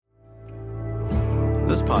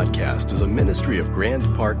This podcast is a ministry of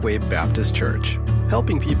Grand Parkway Baptist Church,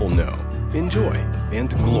 helping people know, enjoy,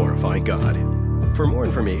 and glorify God. For more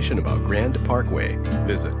information about Grand Parkway,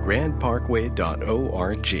 visit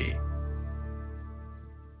grandparkway.org.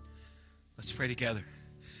 Let's pray together.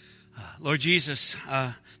 Lord Jesus,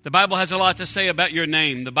 the Bible has a lot to say about your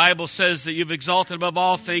name. The Bible says that you've exalted above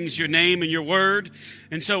all things your name and your word.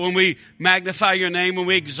 And so when we magnify your name, when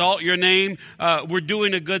we exalt your name, we're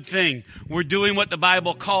doing a good thing. We're doing what the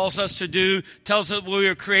Bible calls us to do, tells us what we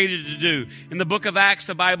were created to do. In the book of Acts,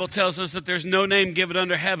 the Bible tells us that there's no name given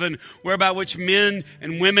under heaven whereby which men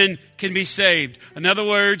and women can be saved. In other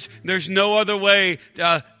words, there's no other way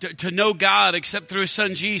to know God except through His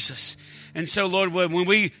Son Jesus. And so, Lord, when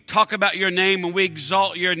we talk about your name, when we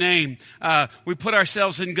exalt your name, we put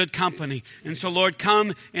ourselves in good company. And so, Lord,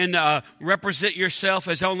 come and represent yourself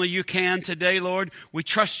as only you can today, Lord. We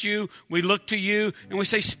trust you, we look to you, and we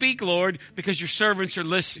say, speak, Lord, because your servants are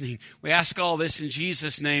listening. We ask all this in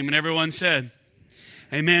Jesus' name. And everyone said,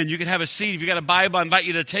 amen. You can have a seat. If you got a Bible, I invite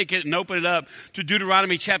you to take it and open it up to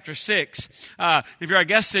Deuteronomy chapter 6. If you're our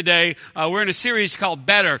guest today, we're in a series called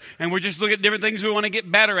Better, and we're just looking at different things we want to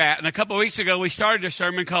get better at. And a couple of weeks ago, we started a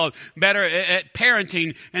sermon called Better at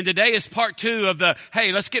Parenting, and today is part 2 of the,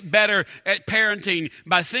 hey, let's get better at parenting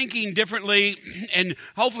by thinking differently and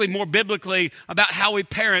hopefully more biblically about how we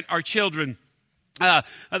parent our children. The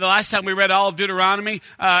last time we read all of Deuteronomy,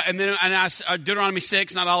 and Deuteronomy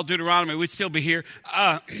 6, not all Deuteronomy, we'd still be here.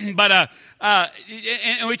 And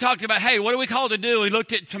we talked about, hey, what are we called to do? We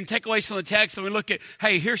looked at some takeaways from the text, and we looked at,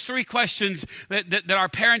 hey, here's 3 questions that our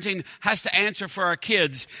parenting has to answer for our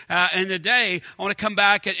kids. And today, I want to come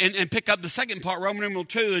back and pick up the second part, Roman numeral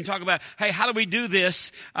 2, and talk about, hey, how do we do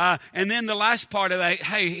this? And then the last part of that,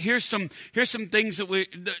 hey, here's some things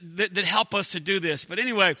that help us to do this. But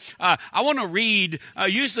anyway, I want to read.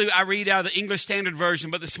 Usually I read out of the English Standard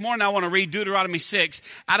Version, but this morning I want to read Deuteronomy 6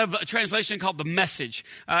 out of a translation called The Message.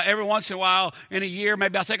 Every once in a while, in a year,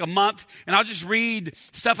 maybe I'll take a month, and I'll just read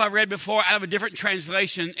stuff I've read before out of a different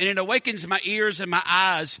translation, and it awakens my ears and my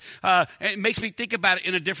eyes. It makes me think about it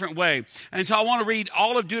in a different way. And so I want to read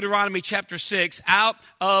all of Deuteronomy chapter 6 out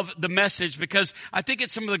of The Message because I think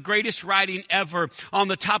it's some of the greatest writing ever on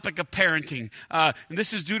the topic of parenting. And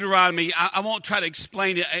this is Deuteronomy. I won't try to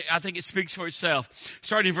explain it. I think it speaks for itself.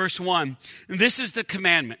 Starting in verse 1. This is the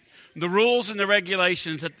commandment, the rules and the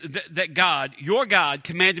regulations that God, your God,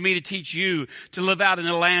 commanded me to teach you to live out in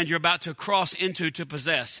the land you're about to cross into to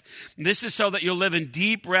possess. And this is so that you'll live in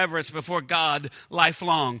deep reverence before God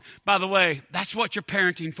lifelong. By the way, that's what you're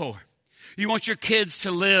parenting for. You want your kids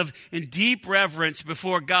to live in deep reverence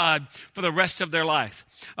before God for the rest of their life,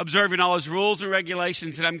 observing all His rules and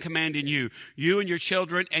regulations that I'm commanding you and your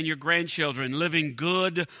children and your grandchildren, living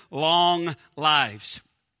good, long lives.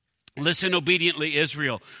 Listen obediently,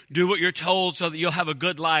 Israel. Do what you're told so that you'll have a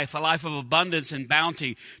good life, a life of abundance and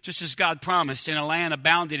bounty, just as God promised, in a land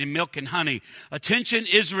abounding in milk and honey. Attention,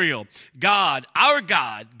 Israel. God, our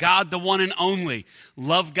God, God the one and only.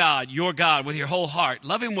 Love God, your God, with your whole heart.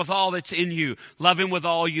 Love Him with all that's in you. Love Him with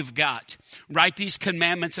all you've got. Write these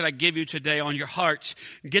commandments that I give you today on your hearts.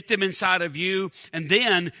 Get them inside of you, and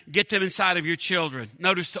then get them inside of your children.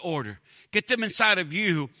 Notice the order. Get them inside of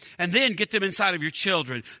you, and then get them inside of your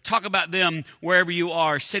children. Talk about them wherever you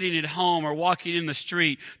are, sitting at home or walking in the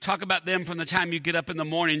street. Talk about them from the time you get up in the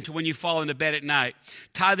morning to when you fall into bed at night.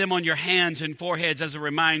 Tie them on your hands and foreheads as a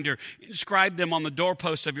reminder. Inscribe them on the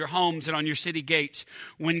doorposts of your homes and on your city gates.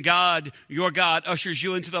 When God, your God, ushers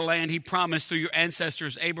you into the land He promised through your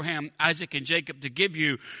ancestors, Abraham, Isaac, and Jacob, to give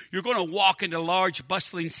you, you're going to walk into large,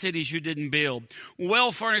 bustling cities you didn't build,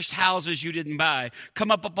 well-furnished houses you didn't buy,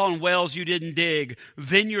 come up upon wells you didn't dig,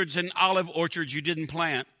 vineyards and olive orchards you didn't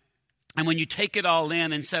plant. And when you take it all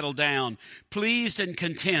in and settle down, pleased and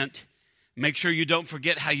content, make sure you don't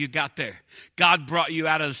forget how you got there. God brought you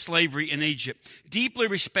out of slavery in Egypt. Deeply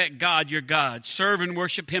respect God, your God. Serve and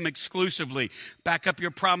worship Him exclusively. Back up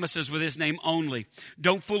your promises with His name only.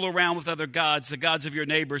 Don't fool around with other gods, the gods of your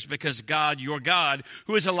neighbors, because God, your God,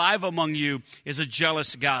 who is alive among you, is a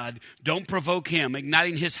jealous God. Don't provoke Him,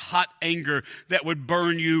 igniting His hot anger that would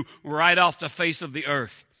burn you right off the face of the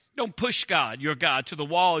earth. Don't push God, your God, to the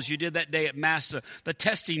wall as you did that day at Massa, the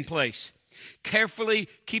testing place. Carefully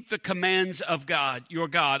keep the commands of God, your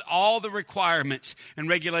God, all the requirements and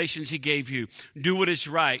regulations He gave you. Do what is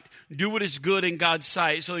right. Do what is good in God's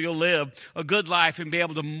sight so you'll live a good life and be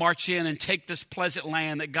able to march in and take this pleasant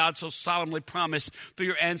land that God so solemnly promised through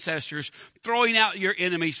your ancestors, throwing out your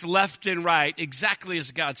enemies left and right, exactly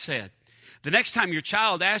as God said. The next time your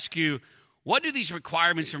child asks you, what do these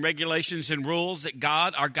requirements and regulations and rules that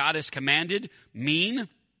God, our God, has commanded mean?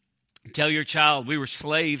 Tell your child, we were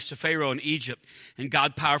slaves to Pharaoh in Egypt, and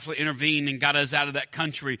God powerfully intervened and got us out of that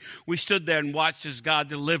country. We stood there and watched as God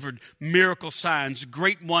delivered miracle signs,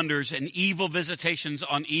 great wonders, and evil visitations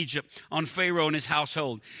on Egypt, on Pharaoh and his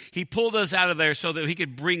household. He pulled us out of there so that he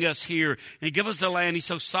could bring us here and give us the land he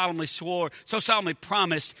so solemnly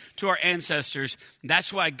promised to our ancestors.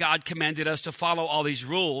 That's why God commanded us to follow all these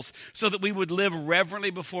rules, so that we would live reverently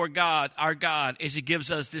before God, our God, as he gives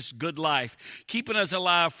us this good life, keeping us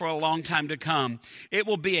alive for a long time to come. It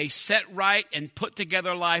will be a set right and put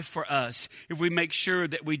together life for us if we make sure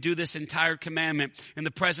that we do this entire commandment in the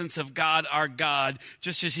presence of God, our God,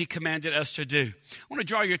 just as he commanded us to do. I want to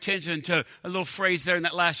draw your attention to a little phrase there in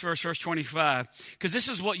that last verse, verse 25, because this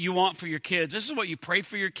is what you want for your kids. This is what you pray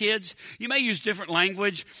for your kids. You may use different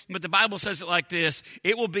language, but the Bible says it like this: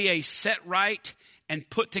 it will be a set right and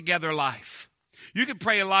put together life. You can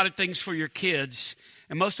pray a lot of things for your kids,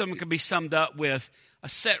 and most of them can be summed up with a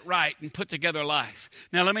set right and put together life.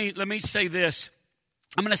 Now, let me say this.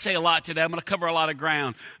 I'm going to say a lot today. I'm going to cover a lot of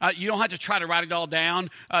ground. You don't have to try to write it all down.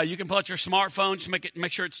 You can pull out your smartphone, just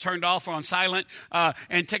make sure it's turned off or on silent,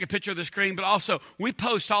 and take a picture of the screen. But also, we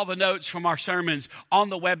post all the notes from our sermons on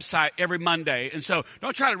the website every Monday. And so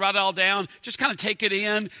don't try to write it all down. Just kind of take it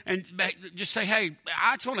in and just say, hey,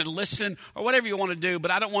 I just want to listen, or whatever you want to do,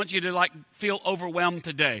 but I don't want you to feel overwhelmed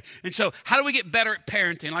today. And so how do we get better at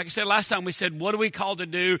parenting? Like I said, last time we said, what are we called to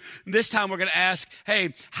do? This time we're going to ask,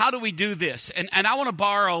 hey, how do we do this? And I want to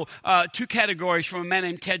borrow two categories from a man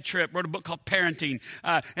named Ted Tripp, wrote a book called Parenting.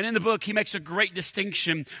 And in the book, he makes a great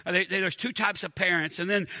distinction. There's two types of parents. And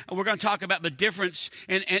then we're going to talk about the difference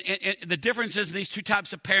and the differences in these two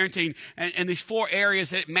types of parenting and these four areas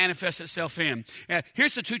that it manifests itself in.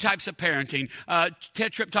 Here's the two types of parenting.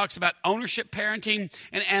 Ted Tripp talks about ownership parenting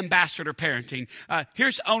and ambassador parenting.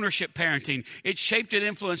 Here's ownership parenting. It's shaped and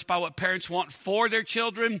influenced by what parents want for their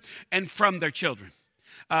children and from their children.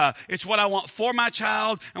 It's what I want for my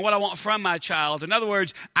child and what I want from my child. In other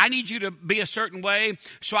words, I need you to be a certain way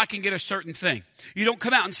so I can get a certain thing. You don't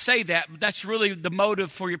come out and say that, but that's really the motive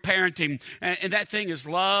for your parenting. And that thing is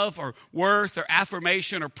love or worth or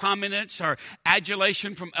affirmation or prominence or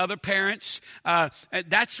adulation from other parents.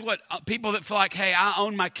 That's what people that feel like, hey, I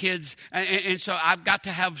own my kids, and so I've got to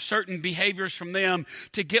have certain behaviors from them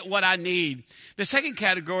to get what I need. The second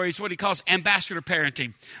category is what he calls ambassador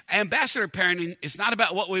parenting. Ambassador parenting is not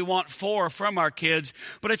about what we want for or from our kids,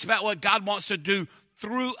 but it's about what God wants to do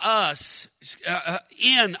through us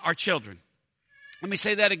in our children. Let me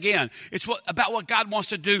say that again. It's about what God wants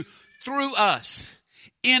to do through us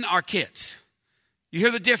in our kids. You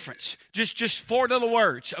hear the difference? Just four little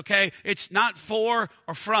words, okay? It's not for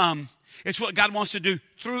or from. It's what God wants to do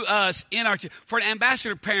through us in our children. For an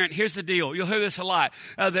ambassador parent, here's the deal. You'll hear this a lot,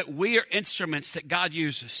 that we are instruments that God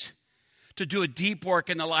uses to do a deep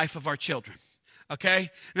work in the life of our children. Okay?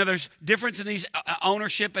 Now, there's difference in these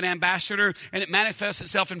ownership and ambassador, and it manifests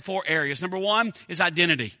itself in four areas. Number one is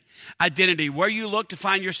identity. Identity, where you look to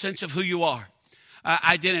find your sense of who you are.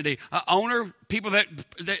 Identity. Owner, people that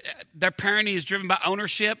their parenting is driven by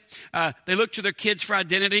ownership. They look to their kids for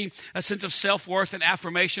identity, a sense of self-worth and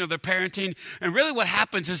affirmation of their parenting. And really what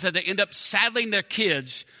happens is that they end up saddling their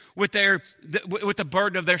kids with the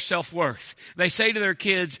burden of their self-worth. They say to their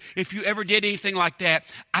kids, if you ever did anything like that,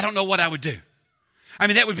 I don't know what I would do. I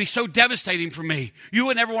mean, that would be so devastating for me. You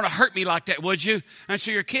would never want to hurt me like that, would you? And so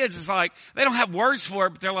your kids is like, they don't have words for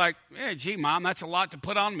it, but they're like, hey, gee, Mom, that's a lot to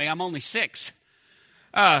put on me. I'm only 6.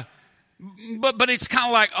 But it's kind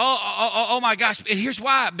of like, oh my gosh. And here's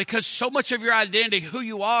why. Because so much of your identity, who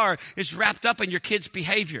you are, is wrapped up in your kids'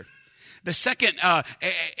 behavior. The second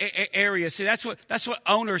area, see, that's what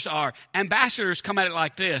owners are. Ambassadors come at it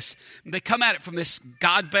like this. They come at it from this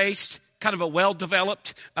God-based, kind of a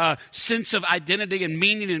well-developed sense of identity and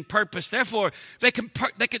meaning and purpose. Therefore, they can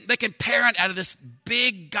parent out of this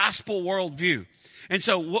big gospel worldview. And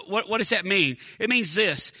so what does that mean? It means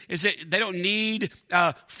this, is that they don't need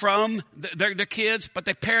from their kids, but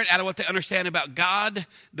they parent out of what they understand about God,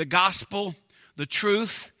 the gospel, the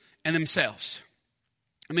truth, and themselves.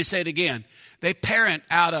 Let me say it again. They parent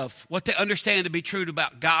out of what they understand to be true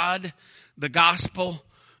about God, the gospel,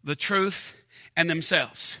 the truth, and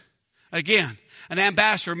themselves. Again, an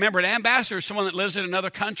ambassador. Remember, an ambassador is someone that lives in another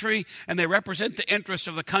country and they represent the interests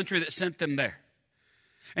of the country that sent them there.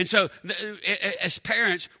 And so as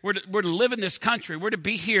parents, we're to live in this country. We're to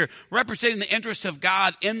be here representing the interests of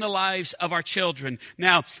God in the lives of our children.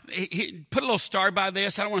 Now, put a little star by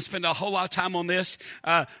this. I don't want to spend a whole lot of time on this,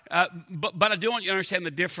 but I do want you to understand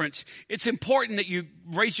the difference. It's important that you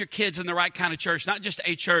raise your kids in the right kind of church, not just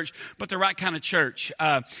a church, but the right kind of church.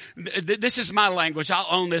 This is my language. I'll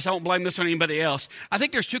own this. I won't blame this on anybody else. I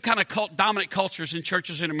think there's two kind of dominant cultures in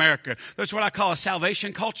churches in America. There's what I call a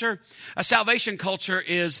salvation culture. A salvation culture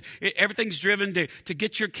is everything's driven to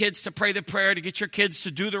get your kids to pray the prayer, to get your kids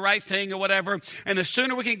to do the right thing or whatever. And the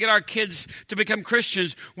sooner we can get our kids to become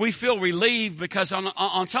Christians, we feel relieved because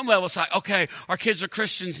on some level it's like, okay, our kids are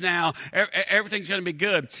Christians now. Everything's going to be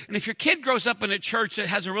good. And if your kid grows up in a church that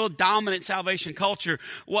has a real dominant salvation culture,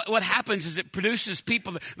 what happens is it produces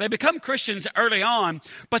people, they become Christians early on,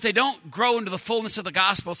 but they don't grow into the fullness of the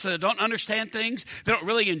gospel, so they don't understand things, they don't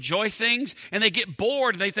really enjoy things, and they get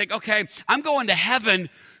bored and they think, okay, I'm going to heaven,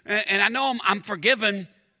 and I know I'm forgiven,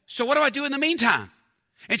 so what do I do in the meantime?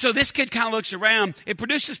 And so this kid kind of looks around. It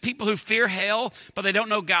produces people who fear hell, but they don't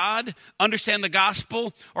know God, understand the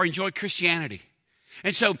gospel, or enjoy Christianity.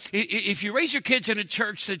 And so if you raise your kids in a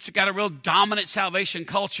church that's got a real dominant salvation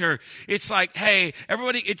culture, it's like, hey,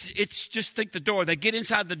 everybody, it's just think the door. They get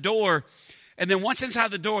inside the door, and then once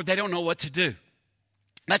inside the door, they don't know what to do.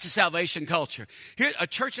 That's a salvation culture. Here, a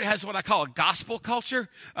church that has what I call a gospel culture,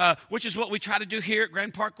 which is what we try to do here at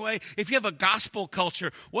Grand Parkway. If you have a gospel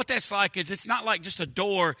culture, what that's like is it's not like just a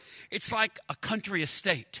door. It's like a country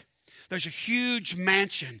estate. There's a huge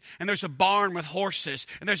mansion, and there's a barn with horses,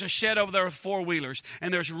 and there's a shed over there with four-wheelers,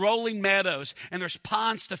 and there's rolling meadows, and there's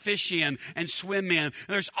ponds to fish in and swim in, and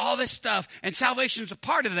there's all this stuff, and salvation is a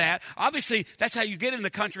part of that. Obviously, that's how you get in the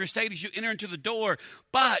country estate, is you enter into the door,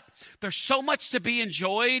 but there's so much to be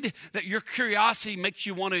enjoyed that your curiosity makes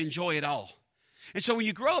you want to enjoy it all. And so when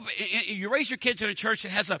you grow up, you raise your kids in a church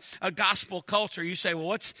that has a gospel culture. You say,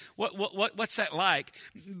 well, what's that like?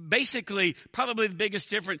 Basically, probably the biggest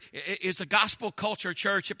difference is a gospel culture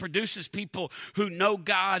church. It produces people who know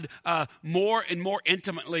God more and more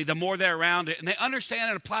intimately the more they're around it. And they understand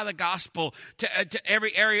and apply the gospel to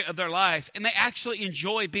every area of their life. And they actually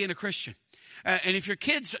enjoy being a Christian. And if your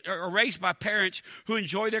kids are raised by parents who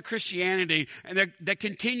enjoy their Christianity and they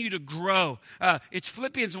continue to grow, it's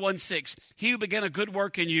Philippians 1:6. He who began a good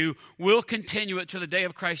work in you will continue it to the day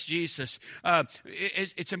of Christ Jesus.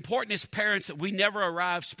 It's important as parents that we never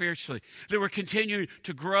arrive spiritually, that we're continuing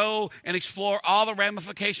to grow and explore all the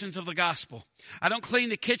ramifications of the gospel. I don't clean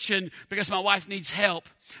the kitchen because my wife needs help.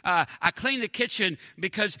 I clean the kitchen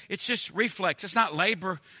because it's just reflex. It's not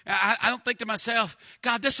labor. I don't think to myself,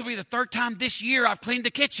 God, this will be the third time this year I've cleaned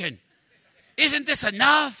the kitchen. Isn't this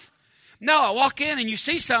enough? No, I walk in and you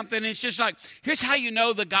see something and it's just like, here's how you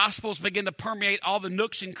know the gospels begin to permeate all the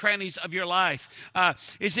nooks and crannies of your life.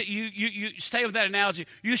 Is that you stay with that analogy.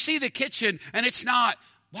 You see the kitchen and it's not,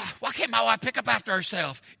 why can't my wife pick up after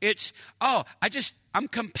herself? It's, I'm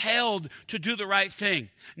compelled to do the right thing.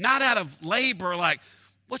 Not out of labor, like,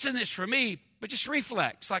 what's in this for me? But just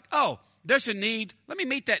reflex, like, oh, there's a need. Let me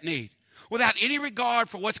meet that need without any regard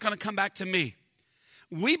for what's going to come back to me.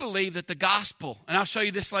 We believe that the gospel, and I'll show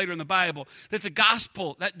you this later in the Bible, that the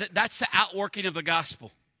gospel, that's the outworking of the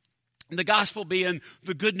gospel. The gospel being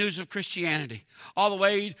the good news of Christianity, all the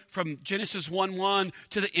way from Genesis 1:1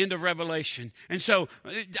 to the end of Revelation. And so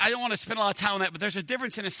I don't want to spend a lot of time on that, but there's a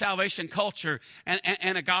difference in a salvation culture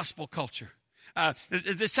and a gospel culture.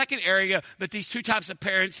 The second area that these two types of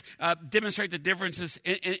parents demonstrate the differences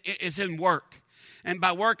is in work. And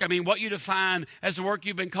by work, I mean what you define as the work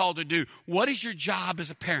you've been called to do. What is your job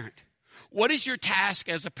as a parent? What is your task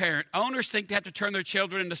as a parent? Owners think they have to turn their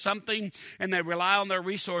children into something, and they rely on their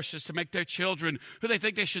resources to make their children who they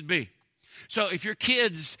think they should be. So if your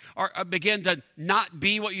kids begin to not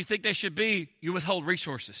be what you think they should be, you withhold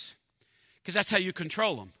resources because that's how you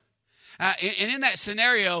control them. And in that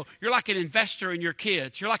scenario, you're like an investor in your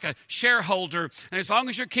kids. You're like a shareholder. And as long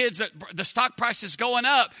as your kids, the stock price is going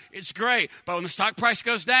up, it's great. But when the stock price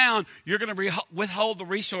goes down, you're going to withhold the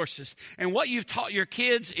resources. And what you've taught your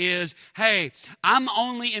kids is, hey, I'm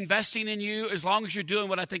only investing in you as long as you're doing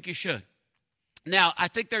what I think you should. Now, I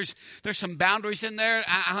think there's some boundaries in there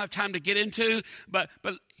I don't have time to get into, but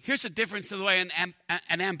here's the difference to the way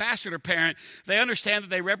an ambassador parent, they understand that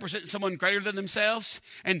they represent someone greater than themselves.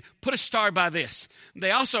 And put a star by this. They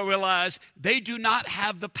also realize they do not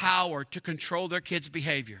have the power to control their kids'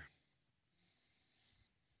 behavior.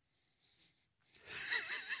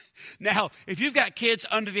 Now, if you've got kids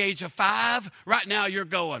under the age of 5, right now you're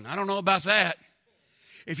going, I don't know about that.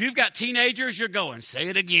 If you've got teenagers, you're going, say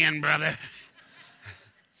it again, brother.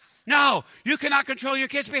 No, you cannot control your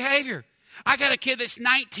kids' behavior. I got a kid that's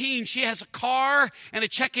 19. She has a car and a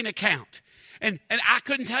checking account. And I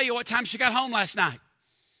couldn't tell you what time she got home last night.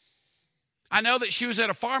 I know that she was at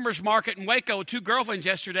a farmer's market in Waco with 2 girlfriends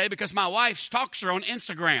yesterday because my wife stalks her on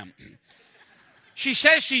Instagram. She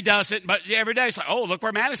says she doesn't, but every day it's like, oh, look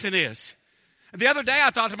where Madison is. The other day I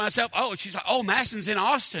thought to myself, oh, she's like, oh, Madison's in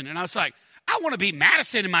Austin. And I was like, I want to be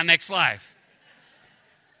Madison in my next life.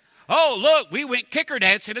 Oh, look, we went kicker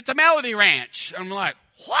dancing at the Melody Ranch. I'm like,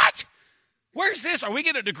 what? Where's this? Are we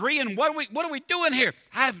getting a degree in what are we doing here?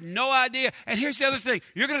 I have no idea. And here's the other thing.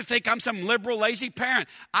 You're going to think I'm some liberal, lazy parent.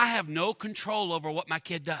 I have no control over what my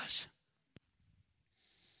kid does.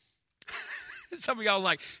 Some of y'all are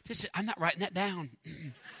like, I'm not writing that down.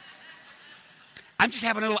 I'm just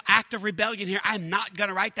having a little act of rebellion here. I'm not going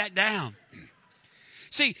to write that down.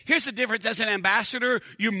 See, here's the difference. As an ambassador,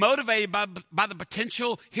 you're motivated by the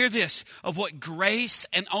potential, hear this, of what grace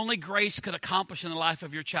and only grace could accomplish in the life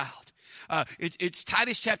of your child. It's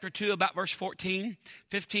Titus chapter 2, about verse 14,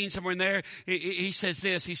 15, somewhere in there. He says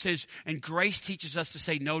this. He says, and grace teaches us to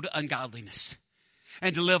say no to ungodliness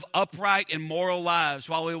and to live upright and moral lives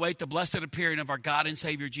while we await the blessed appearing of our God and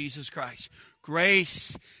Savior Jesus Christ.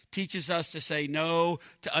 Grace teaches us to say no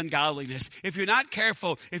to ungodliness. If you're not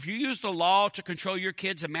careful, if you use the law to control your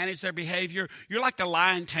kids and manage their behavior, you're like the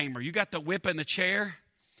lion tamer. You got the whip and the chair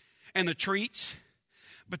and the treats.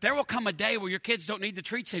 But there will come a day where your kids don't need the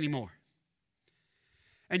treats anymore.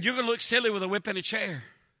 And you're going to look silly with a whip and a chair.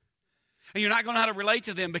 And you're not going to know how to relate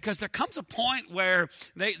to them because there comes a point where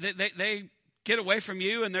they get away from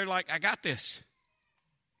you and they're like, I got this.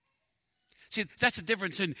 See, that's the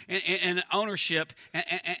difference in ownership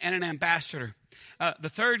and an ambassador. The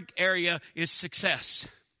third area is success.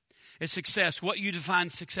 It's success, what you define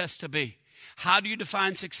success to be. How do you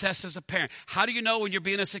define success as a parent? How do you know when you're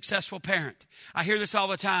being a successful parent? I hear this all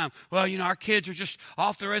the time. Well, our kids are just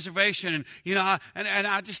off the reservation. And, and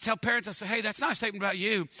I just tell parents, I say, hey, that's not a statement about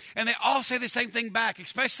you. And they all say the same thing back,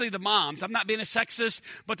 especially the moms. I'm not being a sexist,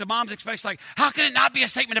 but the moms especially like, how can it not be a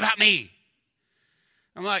statement about me?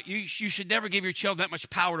 I'm like, you should never give your children that much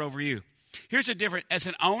power over you. Here's the difference. As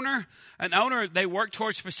an owner, they work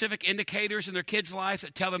towards specific indicators in their kids' life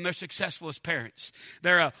that tell them they're successful as parents.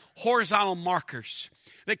 They're horizontal markers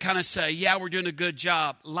that kind of say, yeah, we're doing a good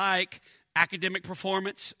job, like academic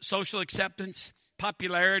performance, social acceptance,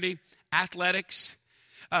 popularity, athletics.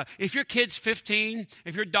 If your kid's 15,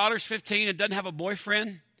 if your daughter's 15 and doesn't have a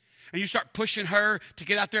boyfriend, and you start pushing her to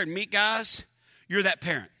get out there and meet guys, you're that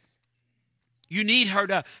parent. You need her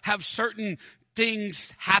to have certain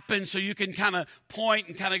things happen so you can kind of point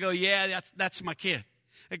and kind of go, yeah, that's my kid.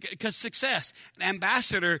 Because success, an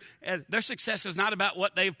ambassador, their success is not about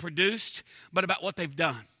what they've produced, but about what they've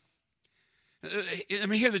done. Let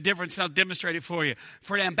me hear the difference and I'll demonstrate it for you.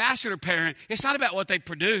 For an ambassador parent, it's not about what they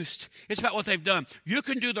produced. It's about what they've done. You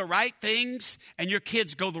can do the right things and your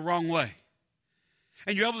kids go the wrong way.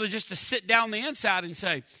 And you're able to just to sit down the inside and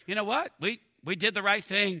say, you know what? We did the right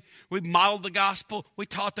thing. We modeled the gospel. We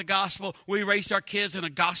taught the gospel. We raised our kids in a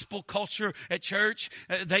gospel culture at church.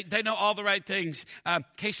 They know all the right things.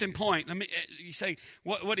 Case in point, you say,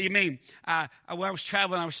 what do you mean? When I was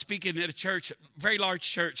traveling, I was speaking at a church, a very large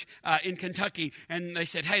church in Kentucky, and they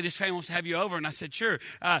said, hey, this family wants to have you over. And I said, sure.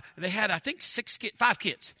 They had, I think, 5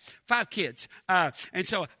 kids. And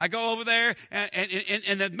so I go over there,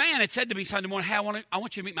 and the man had said to me Sunday morning, hey, I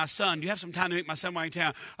want you to meet my son. Do you have some time to meet my son while you're in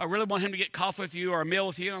town? I really want him to get coffee with you or a meal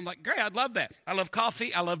with you. And I'm like, great, I'd love that. I love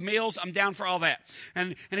coffee. I love meals. I'm down for all that.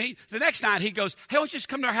 And the next night he goes, hey, why don't you just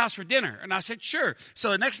come to our house for dinner? And I said, sure. So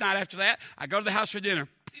the next night after that, I go to the house for dinner.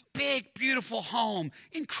 Big, beautiful home.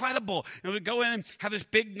 Incredible. And we go in and have this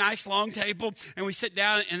big, nice, long table. And we sit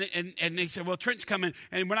down and he said, well, Trent's coming.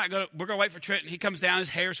 And we're going to wait for Trent. And he comes down. His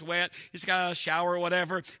hair's wet. He's got a shower or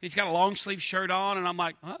whatever. He's got a long sleeve shirt on. And I'm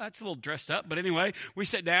like, well, that's a little dressed up. But anyway, we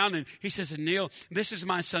sit down and he says, Neil, this is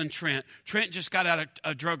my son, Trent. Trent just got out of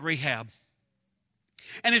a drug rehab.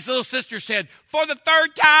 And his little sister said, for the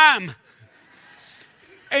 3rd time.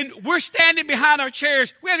 And we're standing behind our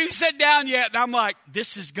chairs. We haven't even sat down yet. And I'm like,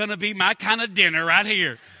 this is going to be my kind of dinner right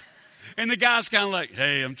here. And the guy's kind of like,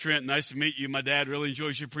 hey, I'm Trent. Nice to meet you. My dad really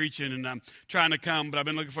enjoys your preaching, and I'm trying to come, but I've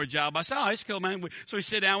been looking for a job. I said, oh, that's cool, man. So we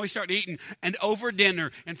sit down, we start eating, and over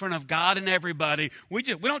dinner in front of God and everybody, we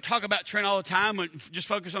don't talk about Trent all the time. We just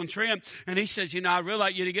focus on Trent. And he says, I'd really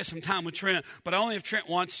like you to get some time with Trent, but only if Trent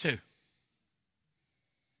wants to.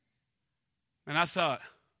 And I thought,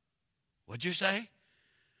 what'd you say?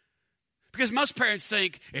 Because most parents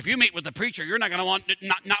think if you meet with the preacher, you're not going to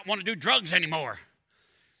not want to do drugs anymore.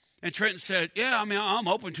 And Trenton said, yeah, I mean, I'm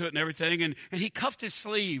open to it and everything. And he cuffed his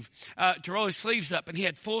sleeve to roll his sleeves up. And he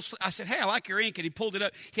had I said, hey, I like your ink. And he pulled it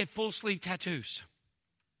up. He had full sleeve tattoos.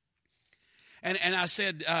 And I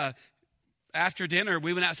said, after dinner,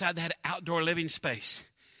 we went outside. They had an outdoor living space.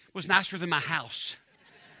 It was nicer than my house.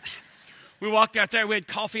 We walked out there. We had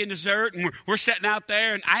coffee and dessert. And we're sitting out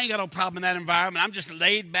there. And I ain't got no problem in that environment. I'm just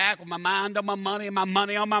laid back with my mind on my money and my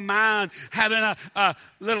money on my mind, having a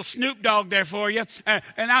little Snoop Dogg there for you.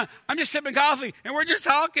 And I'm just sipping coffee. And we're just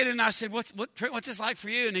talking. And I said, what's this like for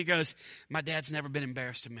you? And he goes, my dad's never been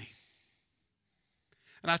embarrassed of me.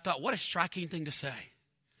 And I thought, what a striking thing to say.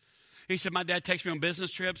 He said, my dad takes me on business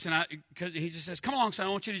trips. And he just says, come along, son. I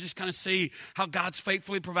want you to just kind of see how God's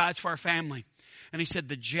faithfully provides for our family. And he said,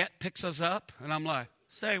 the jet picks us up. And I'm like,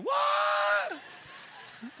 say what?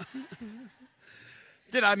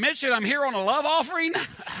 Did I mention I'm here on a love offering?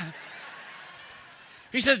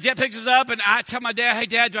 He said, the jet picks us up. And I tell my dad, hey,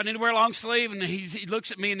 Dad, do I need to wear a long sleeve? And he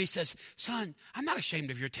looks at me and he says, son, I'm not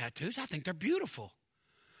ashamed of your tattoos. I think they're beautiful.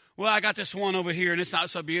 Well, I got this one over here, and it's not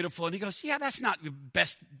so beautiful. And he goes, yeah, that's not the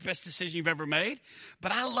best decision you've ever made.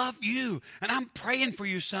 But I love you, and I'm praying for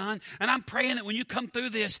you, son. And I'm praying that when you come through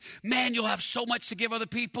this, man, you'll have so much to give other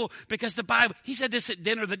people. Because the Bible, he said this at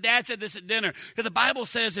dinner. The dad said this at dinner. Because the Bible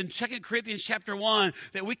says in 2 Corinthians chapter 1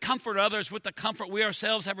 that we comfort others with the comfort we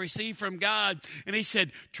ourselves have received from God. And he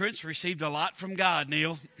said, Trent's received a lot from God,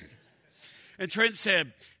 Neil. And Trent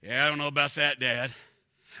said, yeah, I don't know about that, Dad.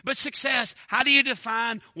 But success, what do you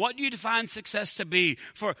define success to be?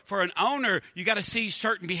 For an owner, you got to see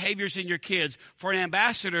certain behaviors in your kids. For an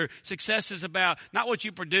ambassador, success is about not what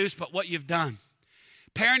you produce, but what you've done.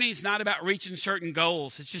 Parenting is not about reaching certain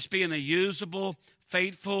goals. It's just being a usable,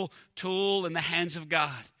 faithful tool in the hands of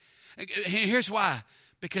God. And here's why.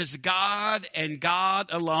 Because God and God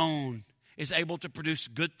alone is able to produce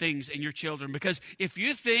good things in your children. Because if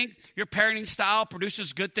you think your parenting style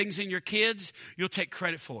produces good things in your kids, you'll take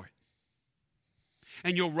credit for it.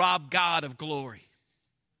 And you'll rob God of glory.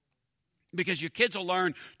 Because your kids will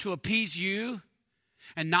learn to appease you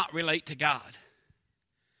and not relate to God.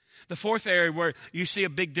 The fourth area where you see a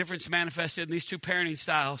big difference manifested in these two parenting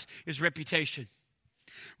styles is reputation.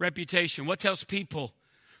 Reputation. What tells people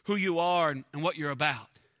who you are and what you're about?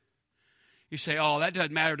 You say, oh, that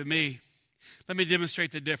doesn't matter to me. Let me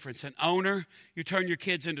demonstrate the difference. An owner, you turn your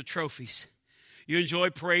kids into trophies. You enjoy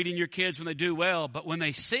parading your kids when they do well, but when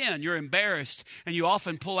they sin, you're embarrassed, and you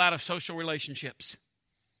often pull out of social relationships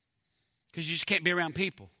because you just can't be around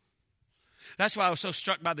people. That's why I was so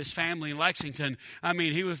struck by this family in Lexington. I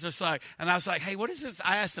mean, he was just like, and I was like, hey, what is this?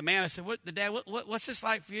 I asked the man, I said, what's this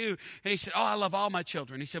like for you? And he said, oh, I love all my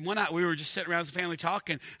children. He said, one night we were just sitting around as a family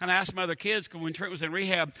talking, and I asked my other kids, when Trent was in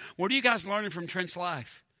rehab, what are you guys learning from Trent's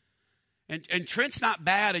life? And Trent's not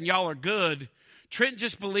bad and y'all are good. Trent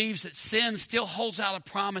just believes that sin still holds out a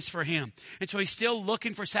promise for him. And so he's still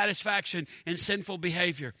looking for satisfaction in sinful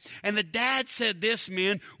behavior. And the dad said this,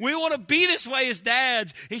 men, we want to be this way as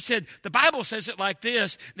dads. He said, the Bible says it like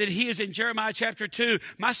this, that he is in Jeremiah chapter 2.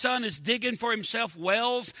 My son is digging for himself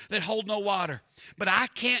wells that hold no water. But I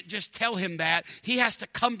can't just tell him that. He has to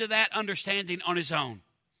come to that understanding on his own.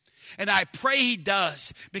 And I pray he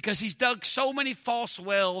does, because he's dug so many false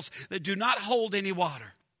wells that do not hold any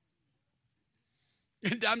water.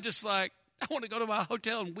 And I'm just like, I want to go to my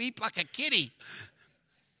hotel and weep like a kitty.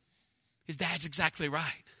 His dad's exactly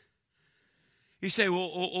right. You say,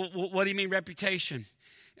 well, what do you mean reputation?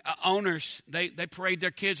 Owners, they parade their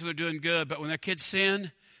kids when they're doing good, but when their kids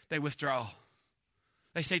sin, they withdraw.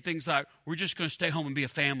 They say things like, we're just going to stay home and be a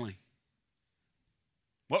family.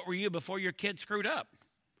 What were you before your kids screwed up?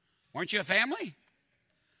 Weren't you a family?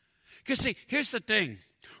 Because see, here's the thing.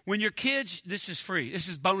 When your kids, this is free. This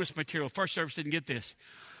is bonus material. First service didn't get this.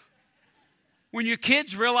 When your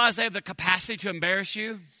kids realize they have the capacity to embarrass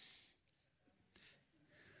you,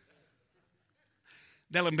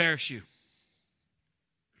 they'll embarrass you.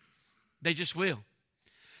 They just will.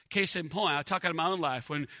 Case in point, I talk out of my own life.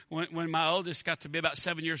 When my oldest got to be about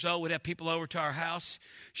 7 years old, we'd have people over to our house.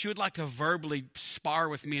 She would like to verbally spar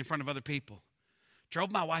with me in front of other people. Drove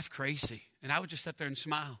my wife crazy. And I would just sit there and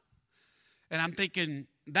smile. And I'm thinking,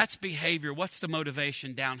 that's behavior. What's the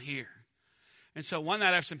motivation down here? And so one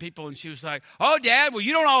night I have some people, and she was like, oh, Dad, well,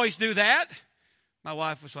 you don't always do that. My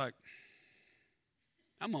wife was like,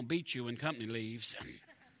 I'm going to beat you when company leaves.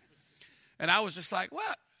 And I was just like,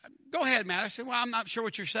 well, go ahead, Matt. I said, well, I'm not sure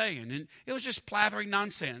what you're saying. And it was just blathering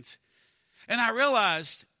nonsense. And I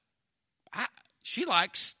realized she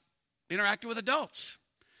likes interacting with adults.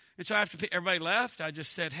 And so after everybody left, I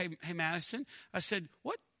just said, hey, Madison, I said,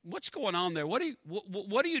 what's going on there? What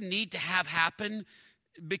do you need to have happen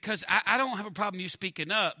because I don't have a problem you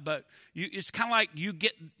speaking up, but it's kind of like you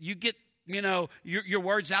get your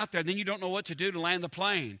words out there, and then you don't know what to do to land the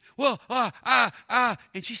plane. Well,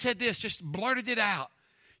 and she said this, just blurted it out.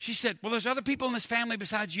 She said, well, there's other people in this family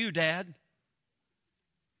besides you, Dad.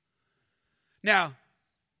 Now,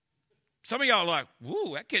 some of y'all are like,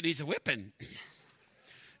 woo, that kid needs a whipping.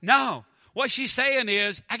 No, what she's saying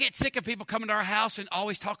is, I get sick of people coming to our house and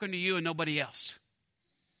always talking to you and nobody else.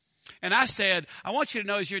 And I said, I want you to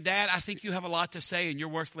know as your dad, I think you have a lot to say and you're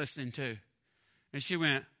worth listening to. And she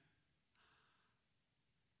went,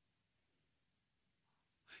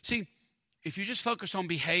 see, if you just focus on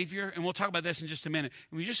behavior, and we'll talk about this in just a minute,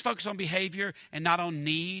 if you just focus on behavior and not on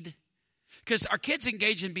need, because our kids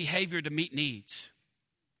engage in behavior to meet needs.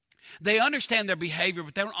 They understand their behavior,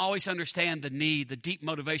 but they don't always understand the need, the deep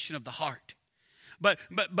motivation of the heart. But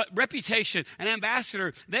reputation, an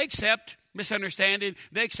ambassador, they accept misunderstanding.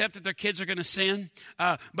 They accept that their kids are going to sin.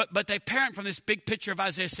 But they parent from this big picture of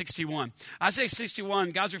Isaiah 61. Isaiah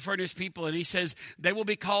 61, God's referring to his people, and he says, they will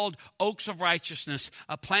be called oaks of righteousness,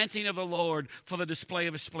 a planting of the Lord for the display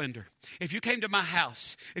of his splendor. If you came to my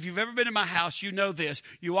house, if you've ever been in my house, you know this.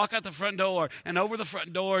 You walk out the front door, and over the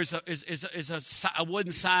front door is a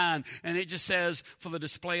wooden sign, and it just says, for the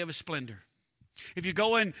display of his splendor. If you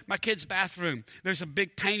go in my kid's bathroom, there's a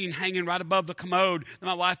big painting hanging right above the commode that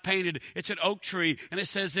my wife painted. It's an oak tree, and it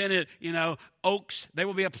says in it, oaks, they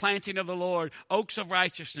will be a planting of the Lord, oaks of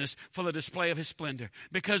righteousness for the display of his splendor.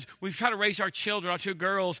 Because we've tried to raise our children, our two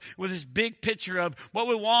girls, with this big picture of what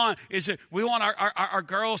we want is that we want our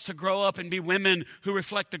girls to grow up and be women who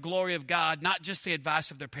reflect the glory of God, not just the advice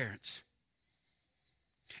of their parents.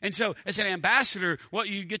 And so as an ambassador, what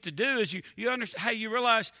you get to do is you understand, hey, you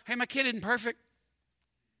realize, hey, my kid isn't perfect.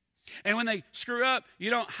 And when they screw up,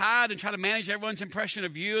 you don't hide and try to manage everyone's impression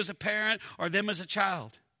of you as a parent or them as a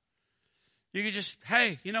child. You can just,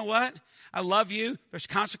 hey, you know what? I love you. There's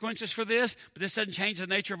consequences for this, but this doesn't change the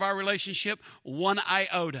nature of our relationship one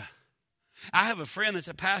iota. I have a friend that's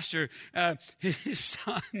a pastor. His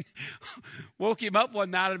son woke him up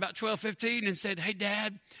one night at about 12:15 and said, hey,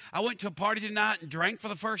 Dad, I went to a party tonight and drank for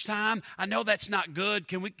the first time. I know that's not good.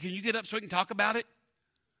 Can you get up so we can talk about it?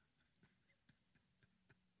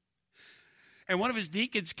 And one of his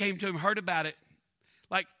deacons came to him, heard about it,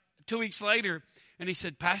 like 2 weeks later, and he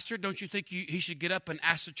said, Pastor, don't you think he should get up and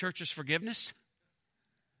ask the church's forgiveness?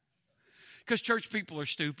 Because church people are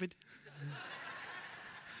stupid.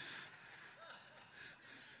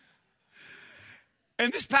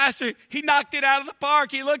 And this pastor, he knocked it out of the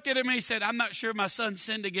park. He looked at him and he said, I'm not sure my son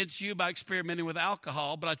sinned against you by experimenting with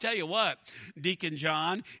alcohol, but I tell you what, Deacon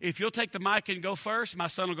John, if you'll take the mic and go first, my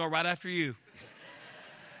son will go right after you.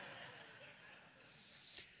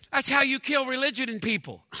 That's how you kill religion in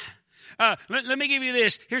people. Let me give you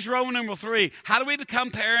this. Here's Roman number 3. How do we become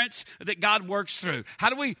parents that God works through? How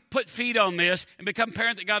do we put feet on this and become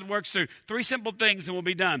parent that God works through? 3 simple things and we'll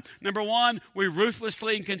be done. Number 1, we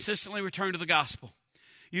ruthlessly and consistently return to the gospel.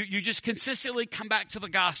 You just consistently come back to the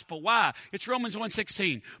gospel. Why? It's Romans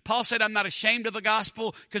 1:16. Paul said, I'm not ashamed of the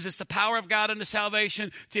gospel because it's the power of God unto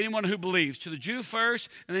salvation to anyone who believes, to the Jew first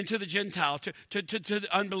and then to the Gentile, to the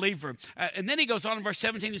unbeliever. And then he goes on in verse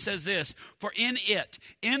 17 and says this, for in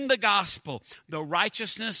the gospel, the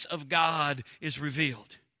righteousness of God is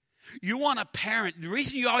revealed. You want a parent. The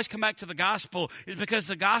reason you always come back to the gospel is because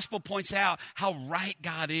the gospel points out how right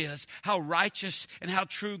God is, how righteous and how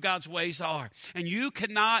true God's ways are. And you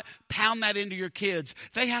cannot pound that into your kids.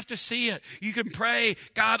 They have to see it. You can pray,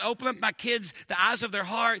 God, open up my kids, the eyes of their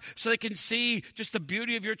heart, so they can see just the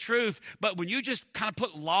beauty of your truth. But when you just kind of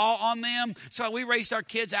put law on them, so we raised our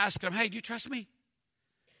kids asking them, hey, do you trust me?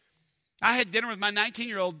 I had dinner with my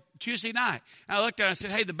 19-year-old Tuesday night. And I looked at her and I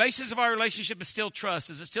said, hey, the basis of our relationship is still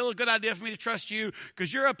trust. Is it still a good idea for me to trust you?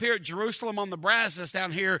 Because you're up here at Jerusalem on the Brazos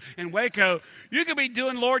down here in Waco. You could be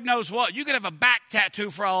doing Lord knows what. You could have a back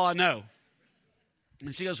tattoo for all I know.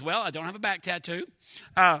 And she goes, well, I don't have a back tattoo.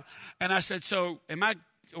 And I said, so are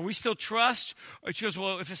we still trust? And she goes,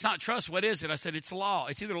 well, if it's not trust, what is it? I said, it's law.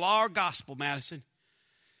 It's either law or gospel, Madison.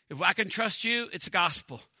 If I can trust you, it's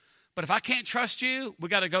gospel. But if I can't trust you, we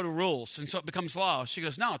got to go to rules. And so it becomes law. She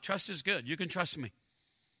goes, no, trust is good. You can trust me.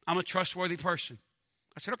 I'm a trustworthy person.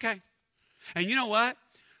 I said, okay. And you know what?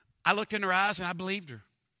 I looked in her eyes and I believed her.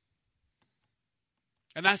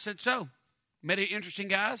 And I said, so, met any interesting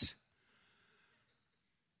guys?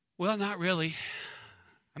 Well, not really.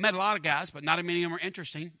 I met a lot of guys, but not many of them were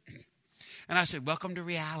interesting. And I said, welcome to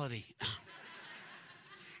reality.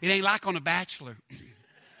 It ain't like on The Bachelor.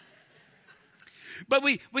 But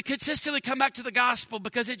we consistently come back to the gospel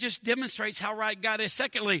because it just demonstrates how right God is.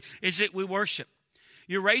 Secondly, is that we worship.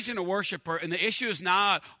 You're raising a worshiper, and the issue is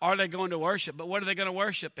not, are they going to worship, but what are they going to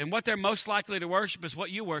worship? And what they're most likely to worship is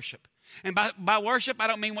what you worship. And by worship, I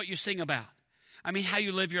don't mean what you sing about. I mean how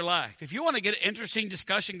you live your life. If you want to get an interesting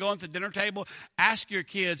discussion going at the dinner table, ask your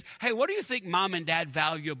kids, hey, what do you think mom and dad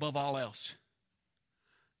value above all else?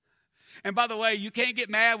 And by the way, you can't get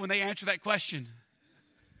mad when they answer that question.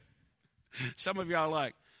 Some of you are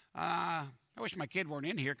like, I wish my kid weren't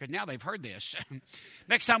in here because now they've heard this.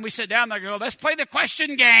 Next time we sit down, they're going to go, let's play the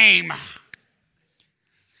question game.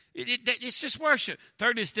 It's just worship.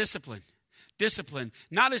 Third is discipline. Discipline,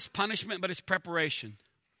 not as punishment, but as preparation.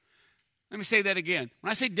 Let me say that again.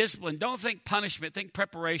 When I say discipline, don't think punishment, think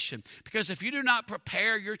preparation. Because if you do not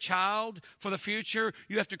prepare your child for the future,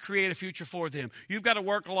 you have to create a future for them. You've got to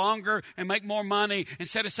work longer and make more money and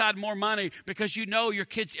set aside more money because you know your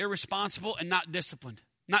kid's irresponsible and not disciplined.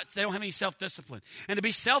 They don't have any self-discipline. And to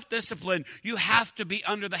be self-disciplined, you have to be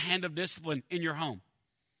under the hand of discipline in your home.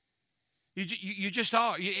 You just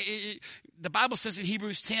are. The Bible says in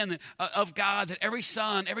Hebrews 10 of God that every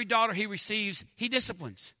son, every daughter he receives, he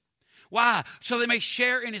disciplines. Why? So they may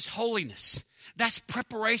share in his holiness. That's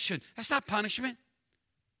preparation. That's not punishment.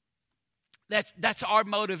 That's our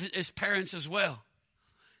motive as parents as well.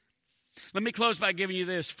 Let me close by giving you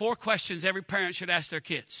this. 4 questions every parent should ask their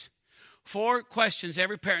kids. 4 questions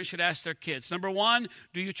every parent should ask their kids. Number 1,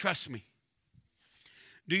 do you trust me?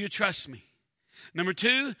 Do you trust me? Number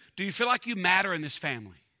 2, do you feel like you matter in this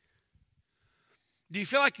family? Do you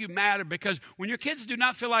feel like you matter? Because when your kids do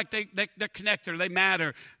not feel like they're connected or they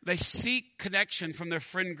matter, they seek connection from their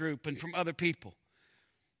friend group and from other people.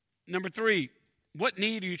 Number 3, what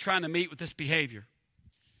need are you trying to meet with this behavior?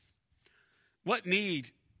 What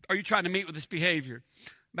need are you trying to meet with this behavior?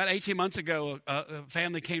 About 18 months ago, a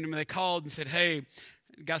family came to me. They called and said, hey,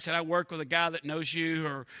 the guy said, I work with a guy that knows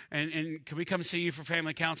you, and can we come see you for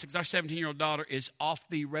family counseling? Because our 17-year-old daughter is off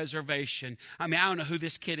the reservation. I mean, I don't know who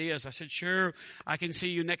this kid is. I said, sure, I can see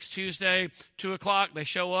you next Tuesday, 2 o'clock. They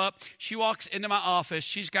show up. She walks into my office.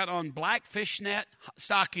 She's got on black fishnet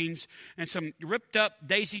stockings and some ripped up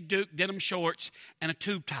Daisy Duke denim shorts and a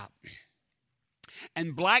tube top.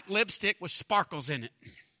 And black lipstick with sparkles in it.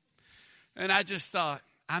 And I just thought,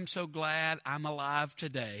 I'm so glad I'm alive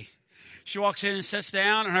today. She walks in and sits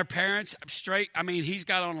down, and her parents, he's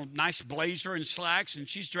got on a nice blazer and slacks, and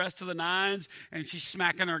she's dressed to the nines, and she's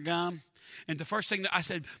smacking her gum. And the first thing that I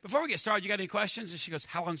said, before we get started, you got any questions? And she goes,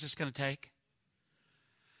 how long is this going to take?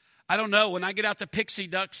 I don't know. When I get out the pixie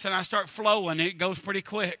ducks and I start flowing, it goes pretty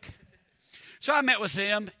quick. So I met with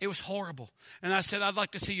them. It was horrible. And I said, I'd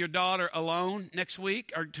like to see your daughter alone next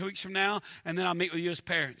week or 2 weeks from now, and then I'll meet with you as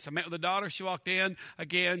parents. I met with the daughter. She walked in.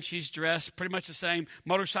 Again, she's dressed pretty much the same,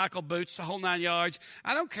 motorcycle boots, the whole 9 yards.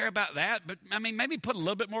 I don't care about that, but, maybe put a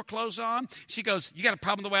little bit more clothes on. She goes, you got a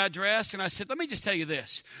problem with the way I dress? And I said, let me just tell you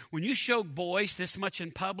this. When you show boys this much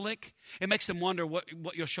in public, it makes them wonder what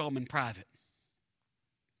you'll show them in private.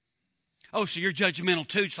 Oh, so you're judgmental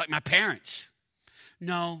too, just like my parents.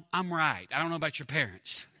 No, I'm right. I don't know about your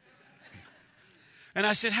parents. And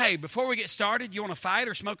I said, hey, before we get started, you want to fight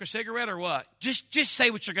or smoke a cigarette or what? Just say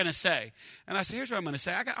what you're going to say. And I said, here's what I'm going to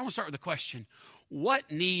say. I want to start with a question. What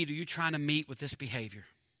need are you trying to meet with this behavior?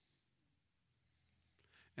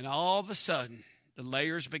 And all of a sudden, the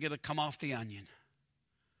layers begin to come off the onion.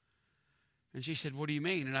 And she said, what do you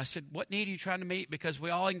mean? And I said, what need are you trying to meet? Because we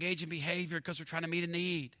all engage in behavior because we're trying to meet a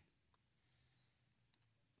need.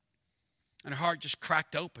 And her heart just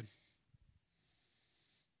cracked open.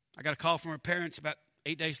 I got a call from her parents about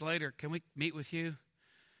 8 days later. Can we meet with you?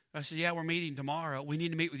 I said, yeah, we're meeting tomorrow. We need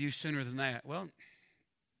to meet with you sooner than that. Well,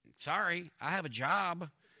 sorry, I have a job.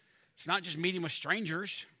 It's not just meeting with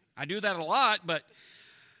strangers. I do that a lot, but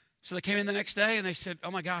so they came in the next day and they said, oh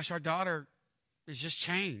my gosh, our daughter has just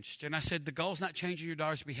changed. And I said, the goal is not changing your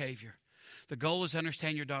daughter's behavior. The goal is to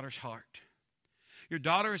understand your daughter's heart. Your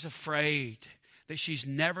daughter is afraid that she's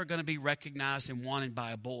never going to be recognized and wanted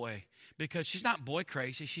by a boy because she's not boy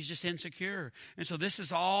crazy. She's just insecure. And so this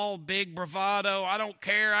is all big bravado. I don't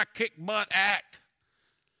care. I kick butt act.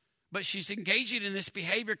 But she's engaging in this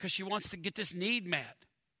behavior because she wants to get this need met.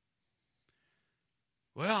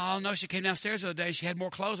 Well, I'll know she came downstairs the other day. She had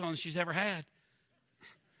more clothes on than she's ever had.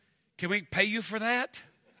 Can we pay you for that?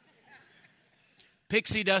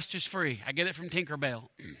 Pixie dust is free. I get it from Tinkerbell.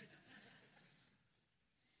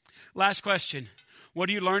 Last question. What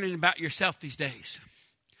are you learning about yourself these days?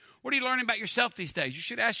 What are you learning about yourself these days? You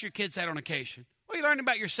should ask your kids that on occasion. What are you learning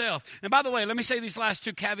about yourself? And by the way, let me say these last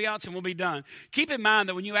 2 caveats and we'll be done. Keep in mind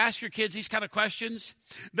that when you ask your kids these kind of questions,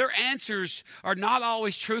 their answers are not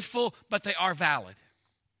always truthful, but they are valid.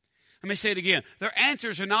 Let me say it again. Their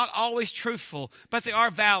answers are not always truthful, but they are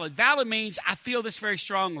valid. Valid means I feel this very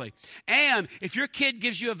strongly. And if your kid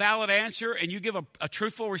gives you a valid answer and you give a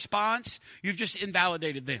truthful response, you've just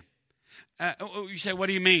invalidated them. You say, what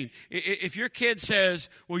do you mean? If your kid says,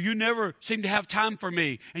 well, you never seem to have time for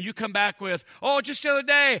me, and you come back with, oh, just the other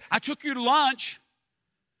day, I took you to lunch.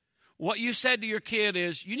 What you said to your kid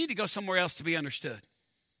is, you need to go somewhere else to be understood.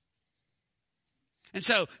 And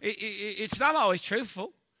so it's not always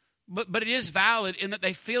truthful, but it is valid in that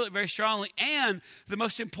they feel it very strongly. And the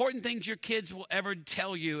most important things your kids will ever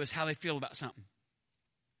tell you is how they feel about something.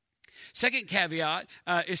 Second caveat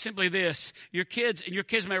is simply this. Your kids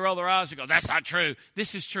may roll their eyes and go, that's not true.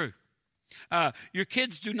 This is true. Your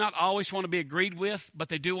kids do not always want to be agreed with, but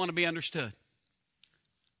they do want to be understood.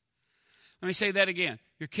 Let me say that again.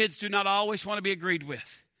 Your kids do not always want to be agreed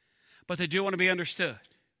with, but they do want to be understood.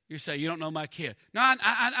 You say, you don't know my kid. No,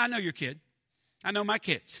 I know your kid. I know my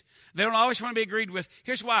kids. They don't always want to be agreed with.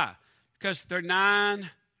 Here's why. Because they're 9,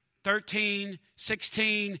 13,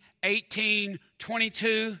 16, 18,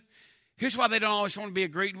 22. Here's why they don't always want to be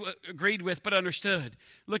agreed with, but understood.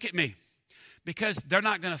 Look at me. Because they're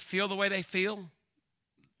not going to feel the way they feel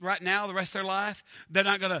right now the rest of their life. They're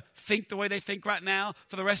not going to think the way they think right now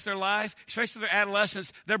for the rest of their life. Especially their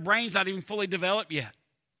adolescence. Their brain's not even fully developed yet.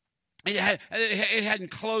 It hadn't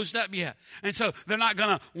closed up yet. And so they're not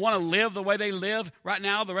going to want to live the way they live right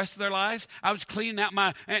now the rest of their lives. I was cleaning out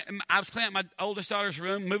my oldest daughter's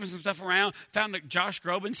room, moving some stuff around, found a Josh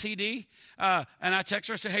Groban CD, and I texted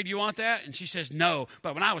her, I said, hey, do you want that? And she says, no.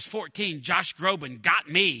 But when I was 14, Josh Groban got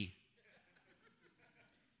me.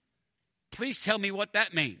 Please tell me what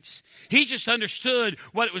that means. He just understood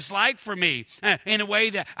what it was like for me in a way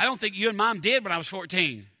that I don't think you and Mom did when I was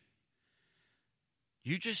 14.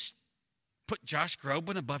 You just put Josh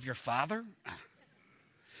Groban above your father?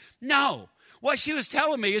 No. What she was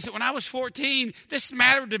telling me is that when I was 14, this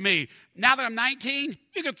mattered to me. Now that I'm 19,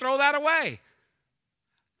 you can throw that away.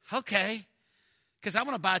 Okay. Because I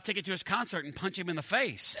want to buy a ticket to his concert and punch him in the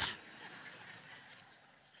face.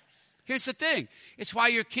 Here's the thing. It's why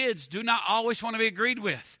your kids do not always want to be agreed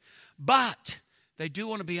with, but they do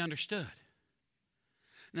want to be understood.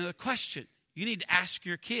 Now the question you need to ask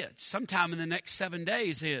your kids sometime in the next 7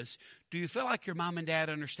 days is, do you feel like your mom and dad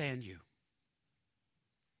understand you? Do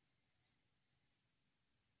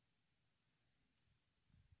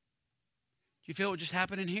you feel what just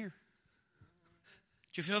happened in here?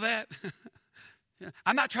 Do you feel that?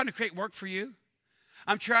 I'm not trying to create work for you.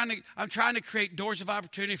 I'm trying to create doors of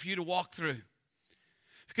opportunity for you to walk through.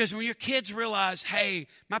 Because when your kids realize, hey,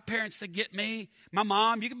 my parents, they get me. My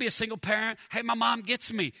mom, you can be a single parent. Hey, my mom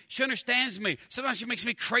gets me. She understands me. Sometimes she makes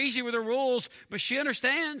me crazy with her rules, but she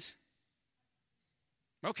understands.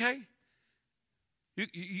 Okay.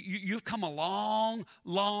 You've come a long,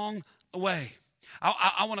 long way.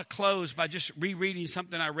 I want to close by just rereading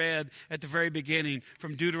something I read at the very beginning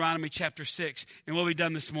from Deuteronomy chapter 6, and we'll be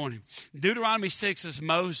done this morning. Deuteronomy 6 is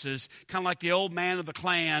Moses, kind of like the old man of the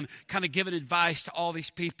clan, kind of giving advice to all these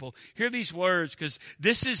people. Hear these words, because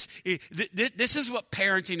this is what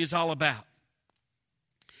parenting is all about.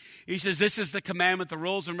 He says, this is the commandment, the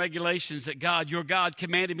rules and regulations that God, your God,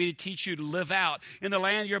 commanded me to teach you to live out in the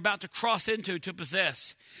land you're about to cross into to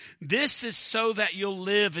possess. This is so that you'll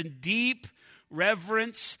live in deep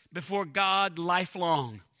reverence before God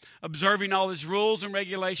lifelong, observing all his rules and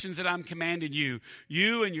regulations that I'm commanding you.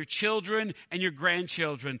 You and your children and your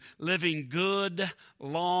grandchildren living good,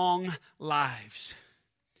 long lives.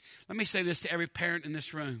 Let me say this to every parent in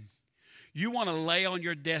this room. You want to lay on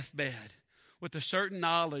your deathbed with a certain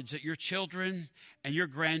knowledge that your children and your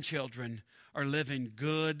grandchildren are living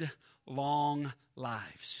good, long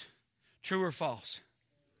lives. True or false?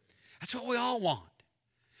 That's what we all want.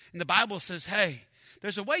 And the Bible says, hey,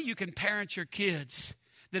 there's a way you can parent your kids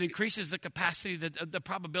that increases the capacity, the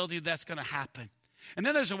probability that's going to happen. And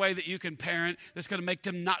then there's a way that you can parent that's going to make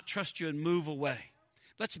them not trust you and move away.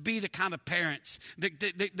 Let's be the kind of parents that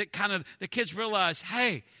the kids realize,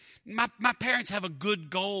 hey, my parents have a good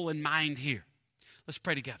goal in mind here. Let's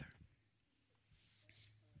pray together.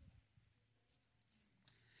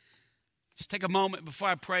 Just take a moment before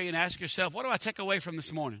I pray and ask yourself, what do I take away from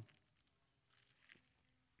this morning?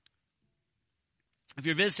 If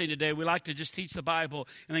you're visiting today, we like to just teach the Bible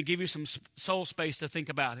and then give you some soul space to think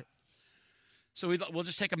about it. So we'll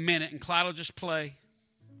just take a minute and Clyde will just play.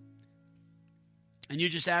 And you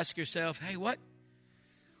just ask yourself, hey, what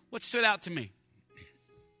stood out to me?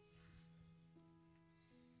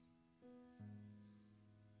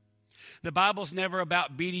 The Bible's never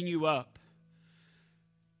about beating you up.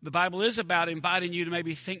 The Bible is about inviting you to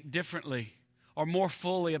maybe think differently or more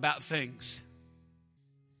fully about things.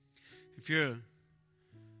 If you're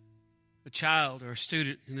a child or a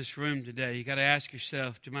student in this room today, you got to ask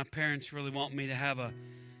yourself, do my parents really want me to have a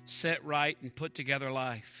set right and put together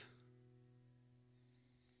life?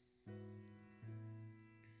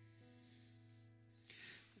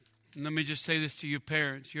 And let me just say this to you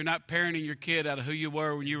parents. You're not parenting your kid out of who you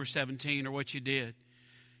were when you were 17 or what you did.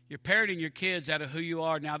 You're parenting your kids out of who you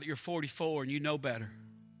are now that you're 44 and you know better.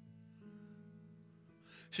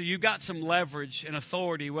 So you've got some leverage and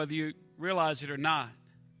authority whether you realize it or not.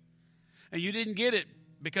 And you didn't get it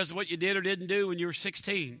because of what you did or didn't do when you were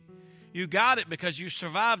 16. You got it because you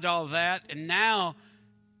survived all of that, and now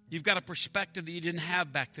you've got a perspective that you didn't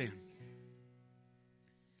have back then.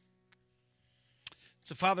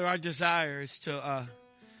 So, Father, our desire is to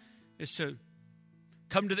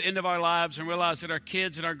come to the end of our lives and realize that our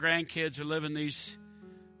kids and our grandkids are living these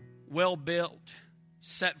well-built,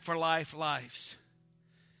 set-for-life lives.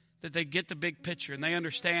 That they get the big picture and they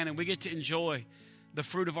understand, and we get to enjoy the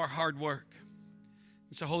fruit of our hard work.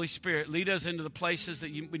 And so, Holy Spirit, lead us into the places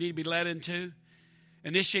that we need to be led into.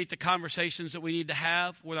 Initiate the conversations that we need to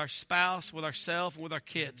have with our spouse, with ourselves, and with our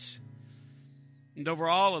kids. And over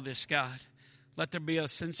all of this, God, let there be a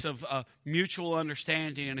sense of mutual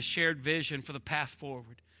understanding and a shared vision for the path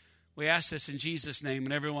forward. We ask this in Jesus' name,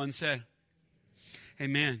 and everyone said,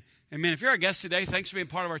 amen. Amen. If you're our guest today, thanks for being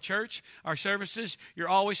part of our church, our services. You're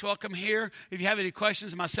always welcome here. If you have any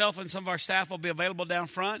questions, myself and some of our staff will be available down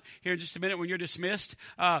front here in just a minute when you're dismissed.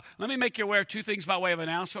 Let me make you aware of two things by way of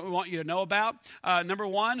announcement we want you to know about. Number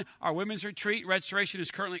one, our women's retreat registration is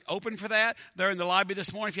currently open for that. They're in the lobby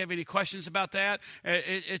this morning if you have any questions about that.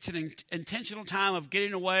 It's an intentional time of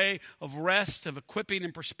getting away, of rest, of equipping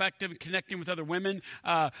and perspective and connecting with other women.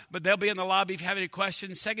 But they'll be in the lobby if you have any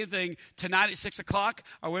questions. Second thing, tonight at 6 o'clock,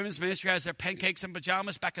 our women's ministry has their pancakes and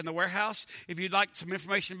pajamas back in the warehouse. If you'd like some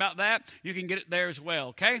information about that, you can get it there as well,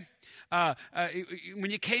 okay?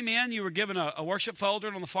 When you came in, you were given a worship folder,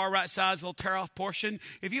 and on the far right side is a little tear-off portion.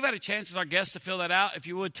 If you've had a chance as our guest to fill that out, if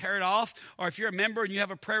you would, tear it off. Or if you're a member and you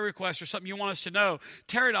have a prayer request or something you want us to know,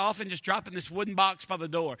 tear it off and just drop it in this wooden box by the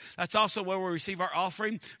door. That's also where we receive our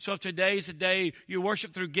offering. So if today's the day you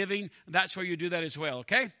worship through giving, that's where you do that as well,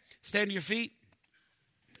 okay? Stand to your feet.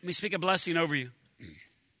 Let me speak a blessing over you.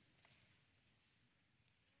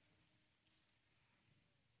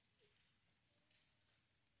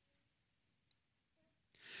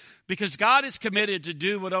 Because God is committed to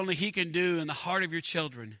do what only He can do in the heart of your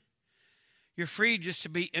children, you're free just to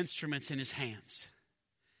be instruments in His hands.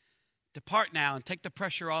 Depart now and take the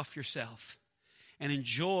pressure off yourself and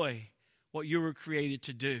enjoy what you were created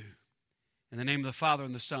to do. In the name of the Father,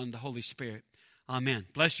 and the Son, and the Holy Spirit. Amen.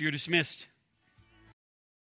 Bless you. You're dismissed.